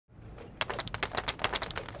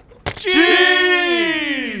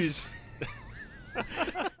Cheese!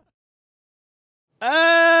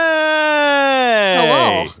 Hey!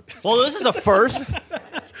 Hello. Well, this is a first. What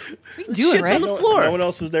are you doing, right? on the floor. No one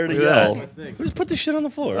else was there to yell. Who just put this shit on the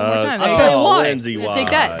floor? One more time. I'll tell you why. Lindsay, why? Take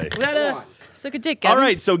that. We gotta, Suck a dick, Gavin. All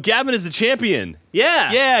right, so Gavin is the champion.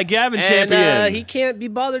 yeah. Yeah, Gavin And champion. he can't be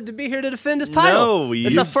bothered to be here to defend his title. No,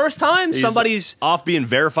 it's the first time he's somebody's. off being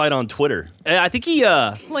verified on Twitter. I think he.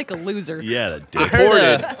 Like a loser. Yeah,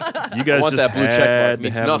 Deported. You guys I want just that blue check had mark. to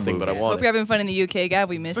Means have a nothing, but I movie. want Hope it. you're having fun in the UK, Gav.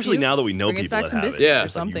 We miss Especially you. now that we know Bring us people back that some have it. biscuits Yeah. or Like,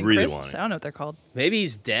 something. you really Crisps. want it. I don't know what they're called. Maybe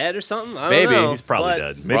he's dead or something. I don't Maybe. know. He's probably But-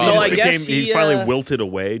 dead. Maybe So he I just guess he finally uh, wilted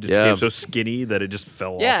away, just Yeah. became so skinny that it just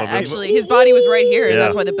fell Yeah, off of him. actually, his body was right here, and Yeah.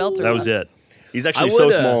 that's why the belts are That was left. it. He's actually I so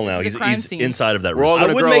would, small now. This is He's, a crime he's scene. inside of that We're all room. I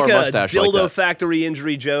gonna would grow make our a mustache like dildo that. factory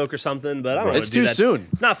injury joke or something, but I don't know. It's too soon.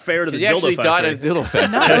 It's not fair to the He dildo actually died factory. at a dildo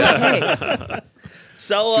factory. Not okay.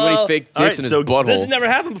 So, Too many fake all right, dicks in his so butthole. this has never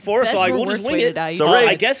happened before, That's so I the will worst just way wing to it. die. So So Ray-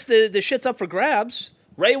 I guess the shit's up for grabs.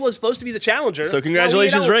 Ray was supposed to be the challenger. So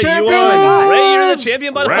congratulations, No, Ray. You champion! won. Ray, you're the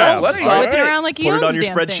champion by Grabs. default. Let's You're go. whipping around like he Put owns it on the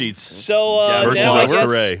your damn thing. spreadsheets. So Versus now I to guess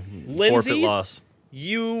Ray. Lindsay, Forfeit loss.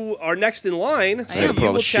 you are next in line. So am. you Put all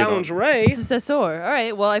will the shit on. challenge Ray. Successor. All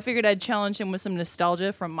right. Well, I figured I'd challenge him with some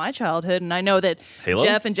nostalgia from my childhood, and I know that Halo?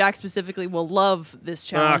 Jeff and Jack specifically will love this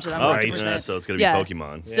challenge. and I'm Oh, 100%. yeah, so it's going to be Yeah.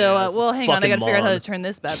 Pokemon. So, well, hang on. I fucking got to figure out how Mon. to turn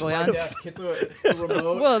this bad boy on. Hit the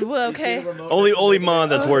remote. Well, okay. Only Mon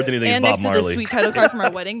that's worth anything is And Bob next to the Marley. sweet title card from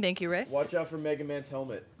our wedding. Thank you, Ray. Watch out for Mega Man's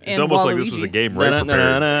helmet. It's And almost like this was a Waluigi. game Ray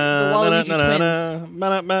prepared. The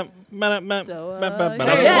Waluigi So, What the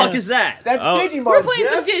yeah. fuck is that? That's Digimon. We're playing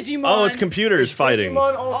Jeff. some Digimon. Oh, it's computers fighting.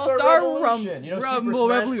 Digimon All-Star All-Star Revolution. You know Rumble Super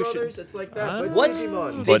Smash Revolution. Brothers? It's like that. but What's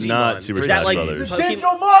Digimon. But not Super Is Smash that like Brothers. The Pokemon-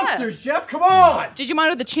 digital monsters, Jeff. Come on. Digimon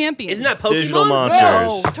are the champions. Isn't that Pokemon? Digital No,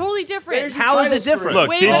 monsters. totally different. There's your How is it title different? screen. Look,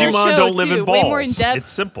 Way better Digimon show, don't live too. in Way balls. more in depth. It's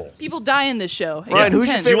simple. People die in this show. Ryan, who's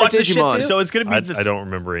your Intense. favorite watch this shit Digimon? too? So it's going to be the. I don't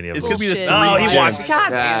remember any of It's them. going to be the Bullshit. three Oh, he gens. watched.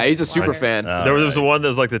 God Yeah, damn. he's a super fan. There was the one that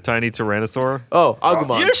was like the tiny Tyrannosaur. Oh,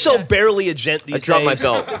 Agumon. You're so barely a gent these I dropped my days.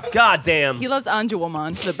 belt. God damn. He loves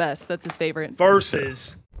Anjuwamon the best. That's his favorite.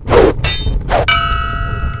 Versus.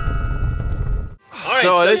 Alright,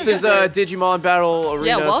 So this is Digimon Battle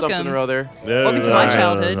Arena welcome. something or other. Welcome to my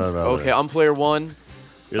childhood. Okay, I'm player one.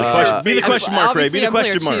 You're the question, be the question mark, Ray. obviously Be the I'm player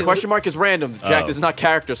question mark. two. Question mark is random. Jack, Oh. this is not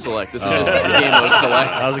character select. This is just game mode select.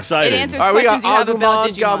 I was It excited. answers All right, we got questions you have about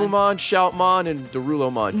Agumon, Digimon. Gabumon, Shoutmon, and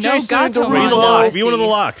Darulomon. No, Jason Gatomon. Be the Derulo. lock. No. Be one of the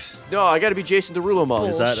locks. No, I gotta be Jason Darulomon.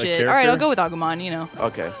 Is that a Bullshit. character? All right, I'll go with Agumon, you know.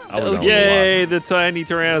 Okay. I would OG. know. Yay, the tiny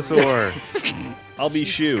Tyrannosaur. I'll be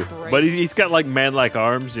Shu. But he's got like man-like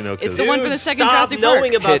arms, you know. It's 'cause the one for the Dude, second stop Jurassic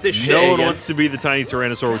knowing Park. about this shit. no one again. wants to be the tiny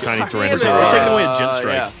Tyrannosaur with tiny We're Tyrannosaur. taking away a gent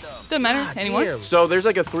strike. Yeah. Doesn't matter. Anyone? So there's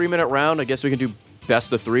like a 3-minute round. I guess we can do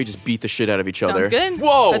best of 3. Just beat the shit out of each other. Sounds good.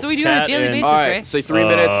 Whoa. That's what we do on a Cat daily in. basis, All right. right? Say 3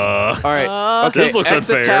 minutes. All right. Okay. This looks X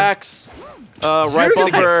unfair. attacks. Right You're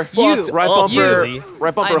gonna bumper. get fucked Right up, bumper. Lindsay.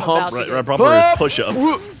 Right bumper I'm humps. about to. Right bumper is push up.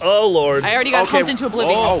 Oh, Lord. I already got Okay. humped into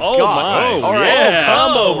oblivion. Oh God. my! All right. Yeah,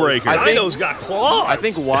 Oh, combo breaker. I think- Dino's got claws. I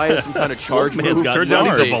think Y is some kind of charge Wolfman's move. got Turns out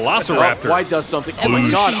he's a Let's see. velociraptor. Y does something. Oh And my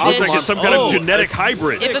we God. should- Looks like Agumon. it's some kind Oh, of genetic that's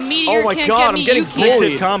hybrid. If a meteor Oh my can't God, get I'm me, getting you bullied. can't.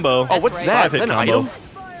 6-hit combo. Oh, what's right. that? Is Five-hit that an combo. item?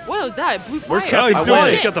 What was that? Blue fire. Where's Oh, Kelly? he's I doing won.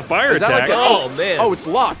 it. He's got the fire Is that attack. like a, Oh, man. Oh, it's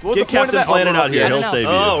locked. What's Get the point of Captain that? Planet Oh, out here. I He'll don't save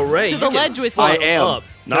know. you. Oh, Ray. To you the get ledge with I you. am. up.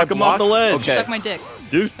 Knock him off the ledge. Okay. Suck my dick.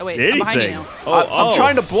 Dude, Oh, wait. I'm behind you anything. now. I'm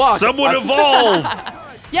trying to block. Someone evolve.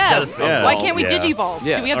 Yeah. Yeah. Why can't we Yeah. digivolve?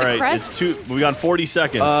 Yeah. Do we have All the right, crest? it's we got 40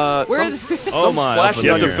 seconds. Where some, are the Oh my! flash up You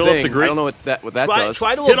have in to here. fill up the grid. I don't know what that does.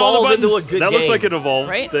 Try to Hit all evolve the into a buttons. good That looks game. like an evolve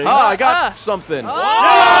Right? thing. I got something.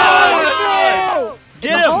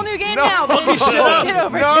 Get It's a whole him! new game now, bitch. shit up. Get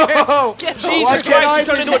over here. No! Get Jesus over Christ, you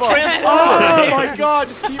turned into a transformer. Oh my God!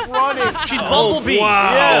 Just keep running. She's Bumblebee.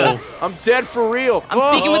 Wow. I'm dead for real. I'm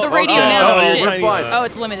speaking with the radio okay. now. Oh, Shit. we're fine. Oh,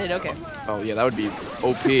 it's limited. Okay. Oh yeah, that would be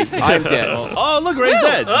OP. I'm dead. Oh, look, Ray's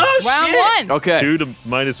dead. Oh, Round shit. one. Okay. 2 to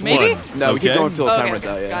minus Maybe? 1. No, we keep Okay. going until the Okay. timer runs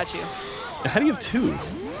out. Yeah. Got you. How do you have 2?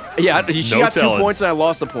 Yeah. She No got 2 telling. points and I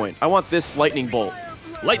lost a point. I want this lightning bolt.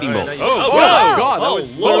 Lightning bolt. Oh, Oh wow. God, that Oh,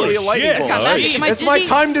 was Lord. literally a lightning shit. bolt. Got Alright. magic. Am I It's my dizzy?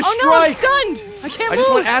 time to Oh no, I'm strike. stunned. I can't I move.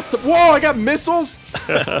 just want to ask. Whoa! I got missiles.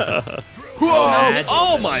 Whoa!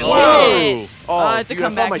 Oh my Shit. lord! Oh, it's a dude, I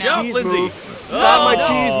found comeback my now. cheese Lindsay. move.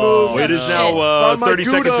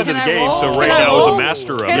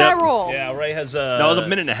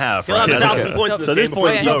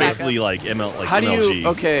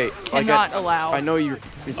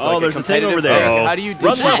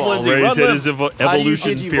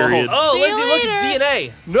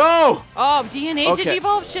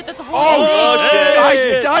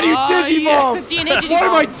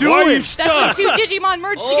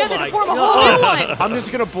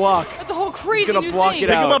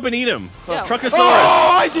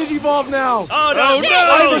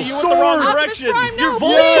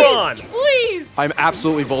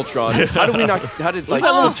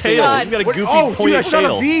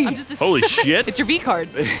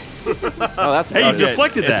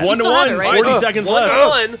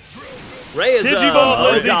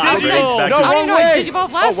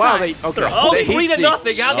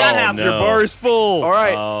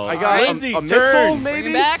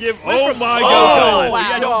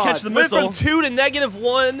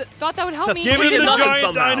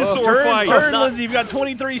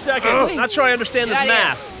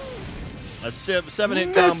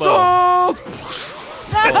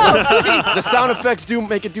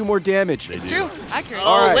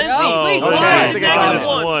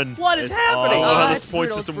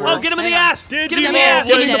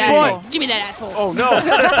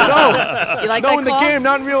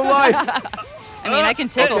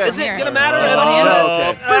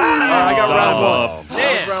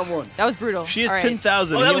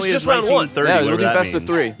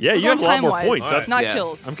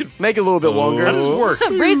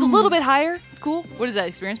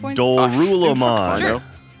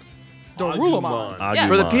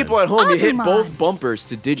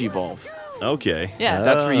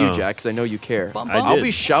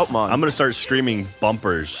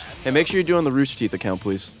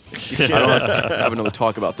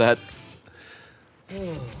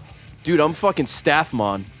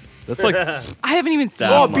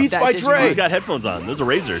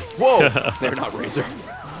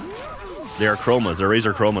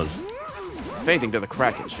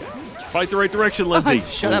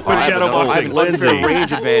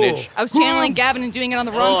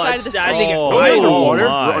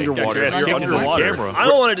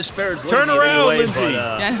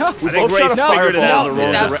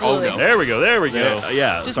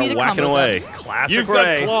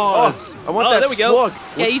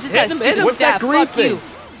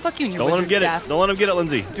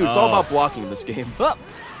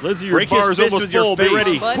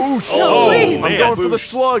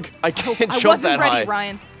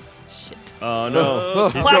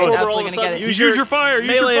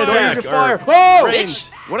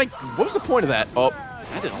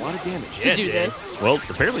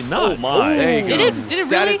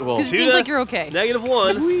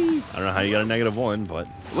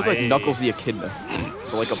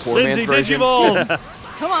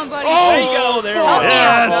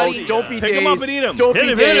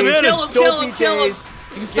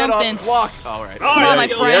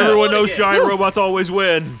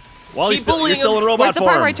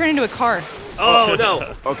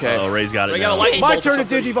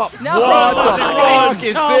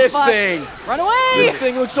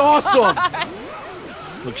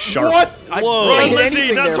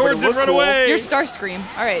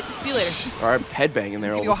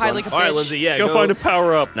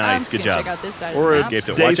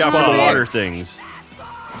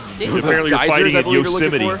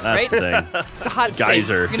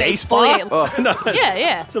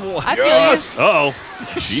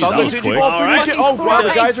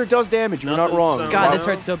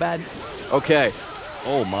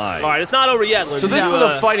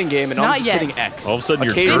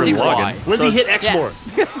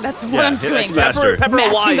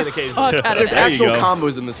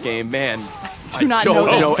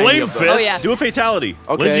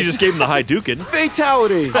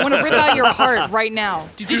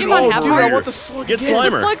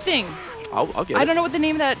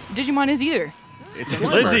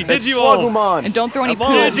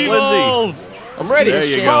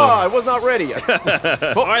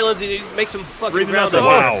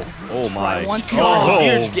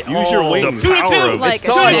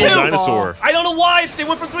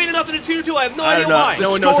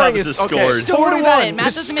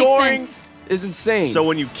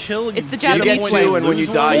 kill, It's the get a Japanese point, way. Two, and when you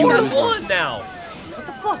lose die, one. you Four to lose one. one now.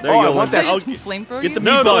 There Oh, you I go. want Lindsay. that. Just flamethrower Get you? the meat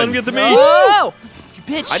No, bun. let him get the meat. Oh! You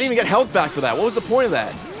bitch. I didn't even get health back for that. What was the point of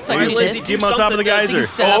that? So I All right, can do Lindsay, this. Keep him on top of the something, So you geyser. can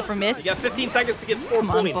set up for miss. You got 15 seconds to get 4 Come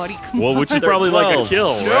on, points. buddy. Come Well, on. which is They're probably like a 12.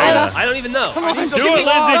 kill, No. right? I don't even know. Come on, Do give it, me Lindsay, do it,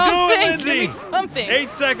 something. Lindsay. Give me something.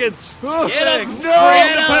 8 seconds. Get him. Bring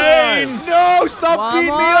the pain. No, stop One beating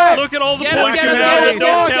me more. up. Look at all the Get him, points get you him, have get that him,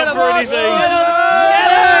 don't get count him, for get anything.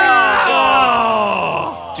 him.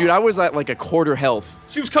 Oh. Dude, I was at like a quarter health.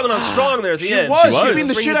 She was coming on strong there at the She end. was. She was. She Beating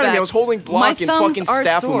the Bring shit it out of me. back. I was holding My block and thumbs fucking are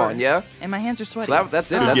staff him sore. on, yeah? And my hands are sweaty. So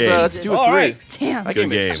that's it. Good That's game. that's 2 All or 3. right. Damn. That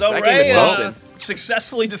game is, game. So that game Ray is something.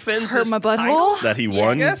 successfully defends Hurt his my title butthole. That he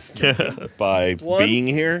won guess. by Won. being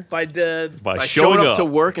here. by By By showing showing up. up to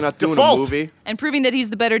work and not doing Default. a movie. And proving that he's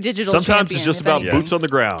the better digital Sometimes champion. it's just if about anything. boots on the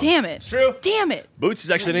ground. Damn it. It's true. Damn it. Boots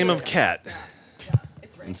is actually the name of a cat.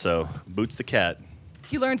 And so, Boots the cat.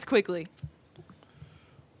 He learns quickly.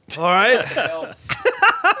 All right.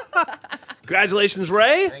 Congratulations,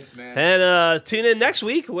 Ray. Thanks, man. And tune in next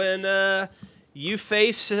week when you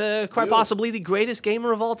face quite possibly the greatest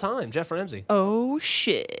gamer of all time, Jeff Ramsey. Oh,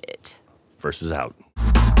 shit. Versus out.